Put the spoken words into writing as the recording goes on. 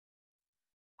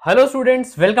Hello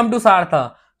students, welcome to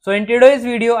SARTHA. So in today's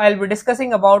video, I'll be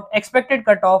discussing about expected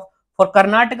cutoff for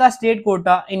Karnataka state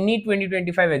quota in NEET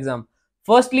 2025 exam.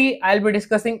 Firstly, I'll be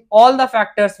discussing all the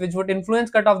factors which would influence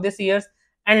cutoff this year,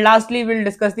 and lastly, we'll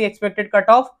discuss the expected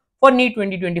cutoff for NEET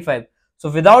 2025.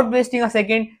 So without wasting a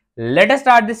second, let us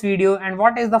start this video. And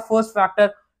what is the first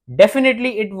factor?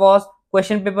 Definitely it was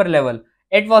question paper level.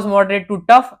 It was moderate to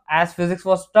tough, as physics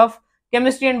was tough,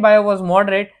 chemistry and bio was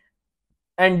moderate,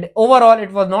 and overall it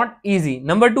was not easy.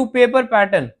 Number 2, paper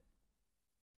pattern.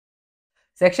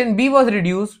 Section B was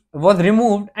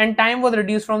removed and time was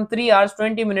reduced from 3 hours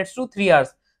 20 minutes to 3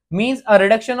 hours, means a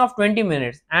reduction of 20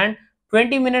 minutes, and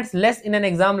 20 minutes less in an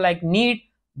exam like NEET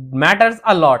matters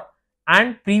a lot.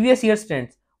 And previous year's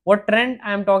trends, what trend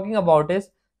I am talking about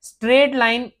is straight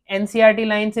line NCERT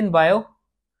lines in bio.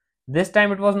 This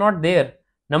time it was not there.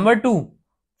 Number 2,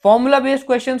 formula based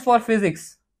questions for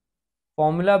physics.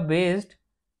 Formula based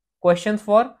questions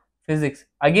for physics,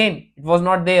 again it was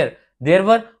not there. There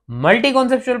were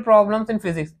multi-conceptual problems in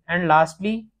physics. And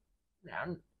lastly,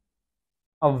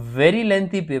 a very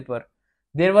lengthy paper.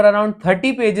 There were around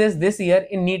 30 pages this year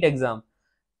in NEET exam.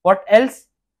 What else?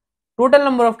 Total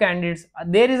number of candidates,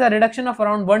 there is a reduction of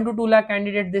around 1 to 2 lakh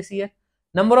candidates this year.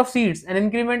 Number of seats, an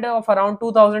increment of around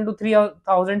 2000 to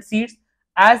 3000 seats,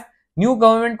 as new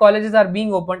government colleges are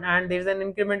being opened, and there is an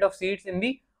increment of seats in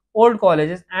the old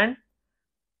colleges. And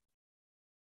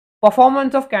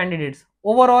performance of candidates,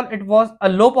 overall it was a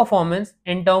low performance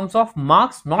in terms of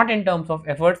marks, not in terms of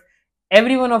efforts.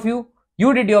 Every one of you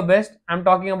did your best. I'm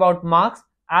talking about marks,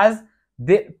 as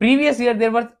the previous year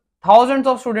there were thousands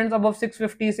of students above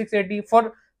 650 680.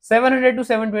 For 700 to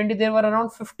 720 there were around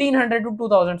 1500 to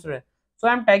 2000 students. So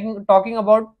I'm talking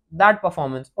about that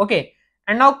performance. Okay,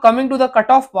 and now coming to the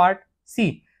cutoff part.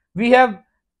 See, we have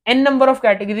n number of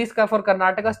categories for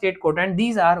Karnataka state quota, and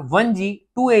these are 1G,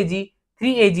 2AG,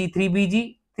 3AG,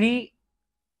 3BG,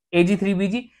 3AG,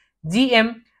 3BG,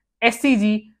 GM,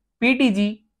 SCG,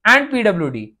 PTG and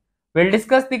PWD. We'll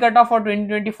discuss the cutoff for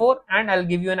 2024 and I'll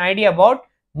give you an idea about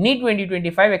NEET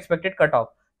 2025 expected cutoff.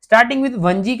 Starting with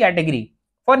 1G category.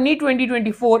 For NEET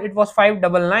 2024, it was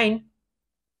 599,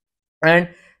 and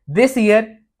this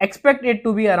year expect it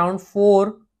to be around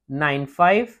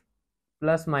 495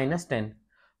 plus minus 10.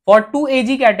 For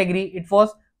 2AG category, it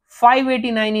was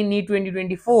 589 in NEET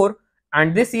 2024,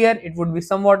 and this year it would be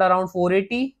somewhat around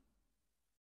 480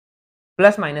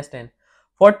 plus minus 10.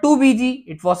 For 2BG,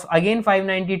 it was again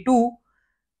 592,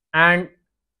 and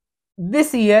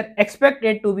this year expect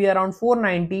it to be around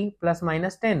 490 plus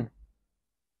minus 10.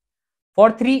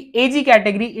 For 3AG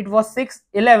category, it was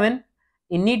 611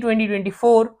 in NEET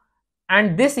 2024,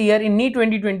 and this year in NEET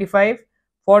 2025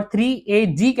 for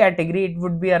 3AG category it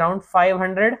would be around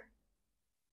 500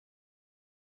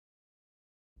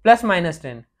 plus minus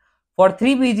 10. For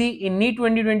 3BG in NEET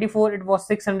 2024 it was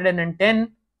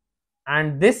 610,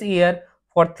 and this year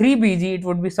for 3BG it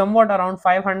would be somewhat around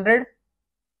 500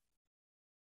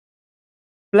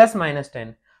 plus minus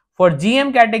 10. For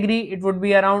GM category it would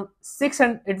be around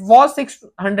 600. It was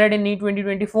 600 in NEET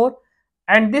 2024,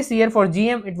 and this year for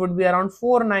GM it would be around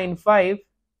 495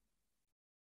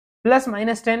 plus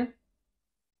minus 10.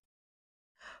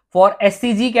 For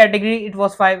SCG category it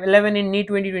was 511 in NEET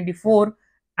 2024,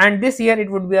 and this year it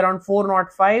would be around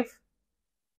 405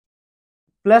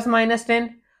 plus minus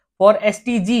 10. For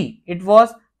STG it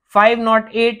was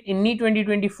 508 in NEET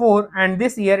 2024, and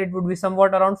this year it would be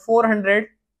somewhat around 400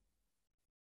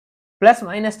 plus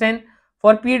minus 10.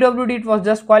 For PWD it was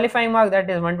just qualifying mark, that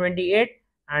is 128,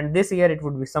 and this year it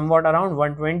would be somewhat around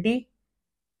 120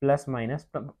 plus minus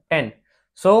 10.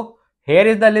 So here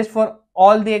is the list for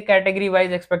all the category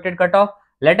wise expected cutoff.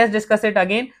 Let us discuss it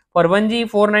again. For 1G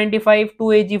 495,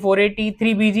 2AG 480,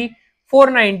 3BG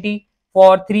 490.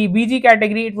 For 3BG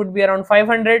category it would be around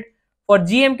 500. For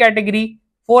GM category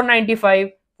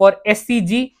 495. For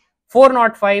SCG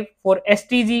 405. For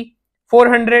STG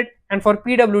 400, and for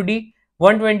PWD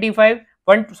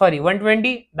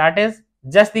 120, that is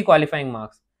just the qualifying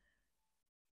marks.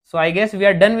 So I guess we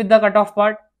are done with the cutoff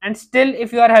part, and still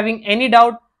if you are having any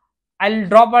doubt, I'll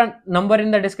drop a number in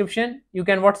the description. You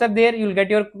can WhatsApp there, you'll get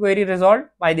your query resolved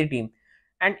by the team.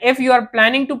 And if you are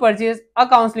planning to purchase a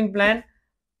counseling plan,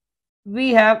 we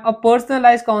have a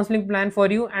personalized counseling plan for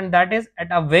you, and that is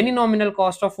at a very nominal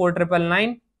cost of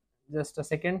 4,999. Just a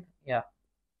second, yeah,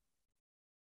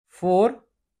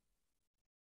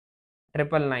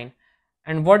 4,999.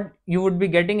 And what you would be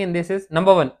getting in this is,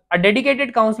 number 1, a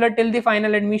dedicated counselor till the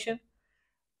final admission,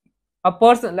 a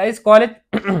personalized college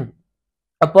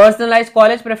a personalized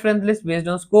college preference list based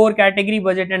on score, category,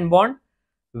 budget and bond,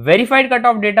 verified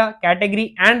cutoff data,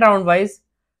 category and round wise,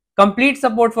 complete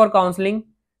support for counseling,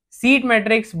 seat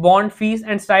metrics, bond fees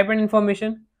and stipend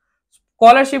information,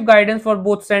 scholarship guidance for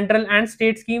both central and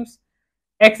state schemes,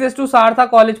 access to SARTHA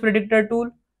college predictor tool,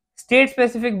 state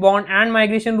specific bond and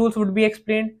migration rules would be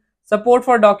explained, support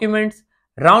for documents,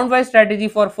 round-wise strategy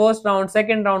for first round,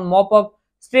 second round, mop-up,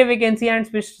 stay vacancy and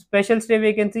special stay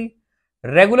vacancy,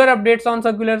 regular updates on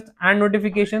circulars and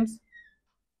notifications,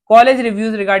 college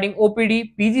reviews regarding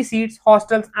OPD, PG seats,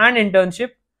 hostels and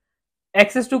internship,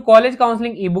 access to college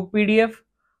counseling ebook PDF,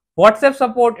 WhatsApp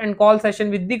support and call session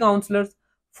with the counselors,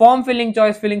 form filling,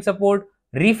 choice filling support,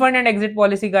 refund and exit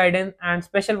policy guidance and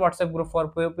special WhatsApp group for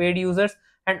paid users,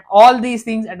 and all these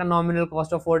things at a nominal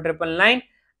cost of 4,999.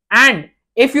 And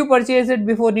if you purchase it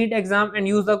before NEET exam and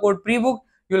use the code PREBOOK,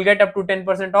 you will get up to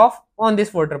 10% off on this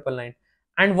 4,999.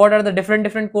 And what are the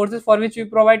different courses for which we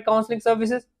provide counseling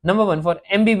services? Number 1, for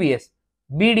MBBS,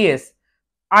 BDS,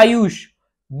 Ayush,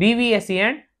 BVSC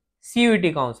and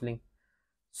CUET counseling.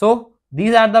 So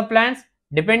these are the plans.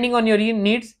 Depending on your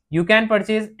needs, you can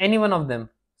purchase any one of them.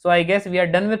 So I guess we are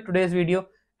done with today's video,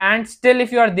 and still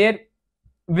if you are there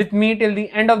with me till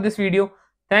the end of this video,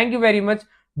 thank you very much.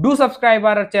 Do subscribe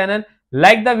our channel,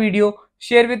 like the video,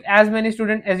 share with as many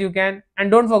students as you can, and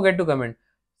don't forget to comment.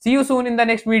 See you soon in the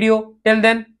next video. Till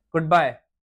then, goodbye.